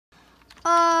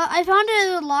I found it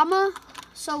in a llama.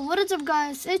 So what is up,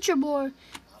 guys? It's your boy,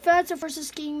 Fancy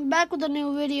vs King, back with a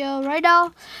new video. Right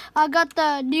now, I got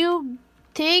the new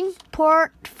thing,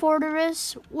 Port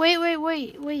Fortress.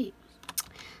 Wait.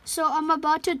 So I'm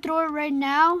about to throw it right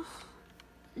now.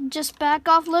 Just back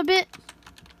off a little bit.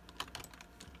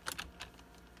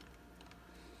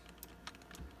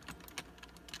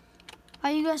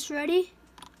 Are you guys ready?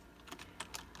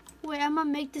 Wait, I'm gonna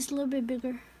make this a little bit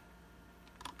bigger.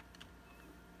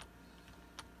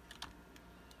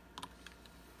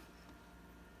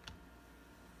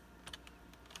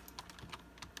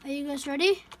 Are you guys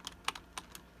ready?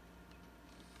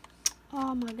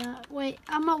 Oh my god. Wait,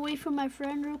 I'm gonna wait for my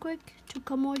friend real quick to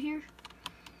come over here.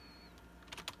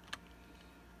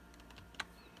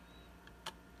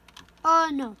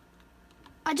 No.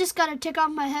 I just gotta take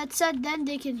off my headset, then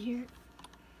they can hear it.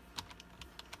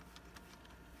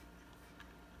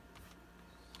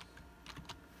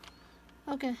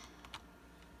 Okay.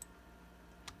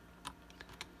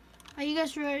 Are you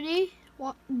guys ready?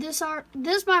 Well, this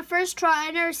is my first try.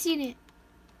 I never seen it.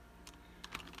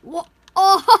 Whoa.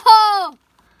 Oh,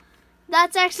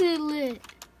 that's actually lit.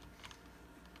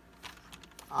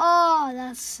 Oh,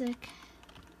 that's sick.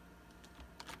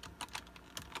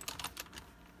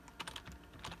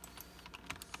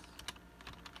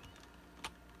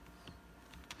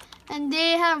 And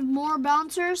they have more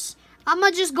bouncers. I'm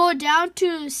gonna just go down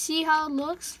to see how it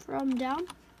looks from down.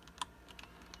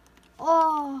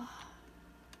 Oh.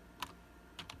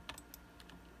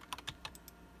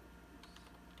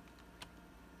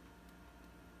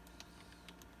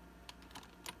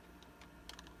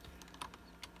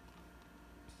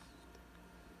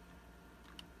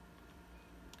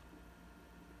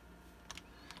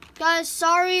 Guys,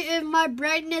 sorry if my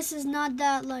brightness is not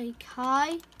that like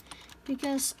high,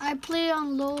 because I play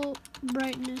on low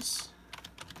brightness.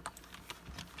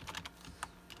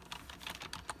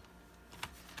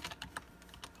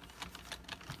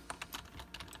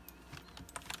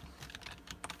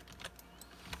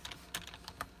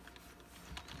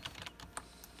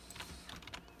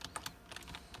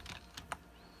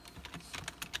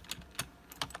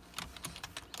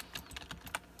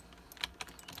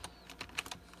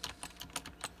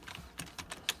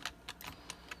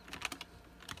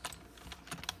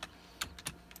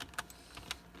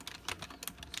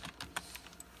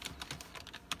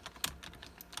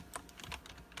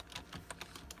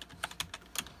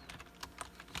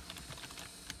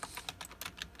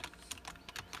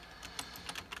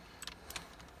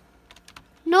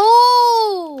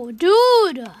 No,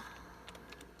 dude.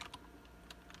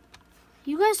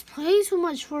 You guys play too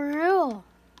much for real.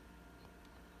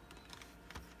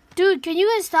 Dude, can you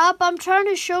guys stop? I'm trying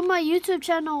to show my YouTube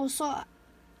channel, so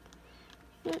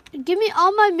give me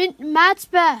all my mats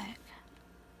back.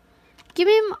 Give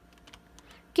me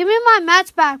my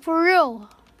mats back for real.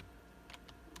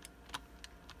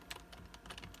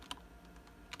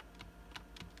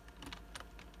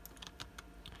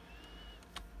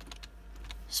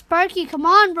 Sparky, come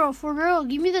on, bro, for real.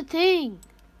 Give me the thing.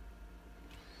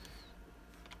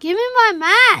 Give me my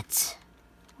mat.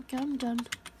 Okay, I'm done.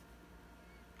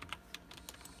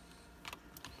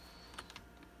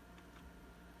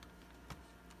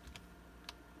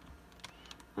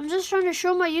 I'm just trying to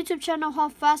show my YouTube channel how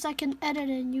fast I can edit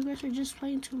it, and you guys are just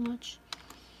playing too much.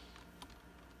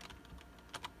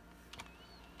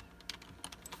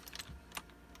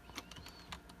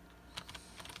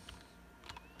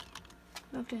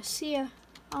 Okay, see ya.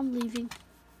 I'm leaving.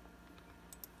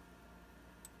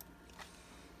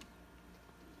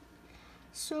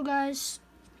 So guys,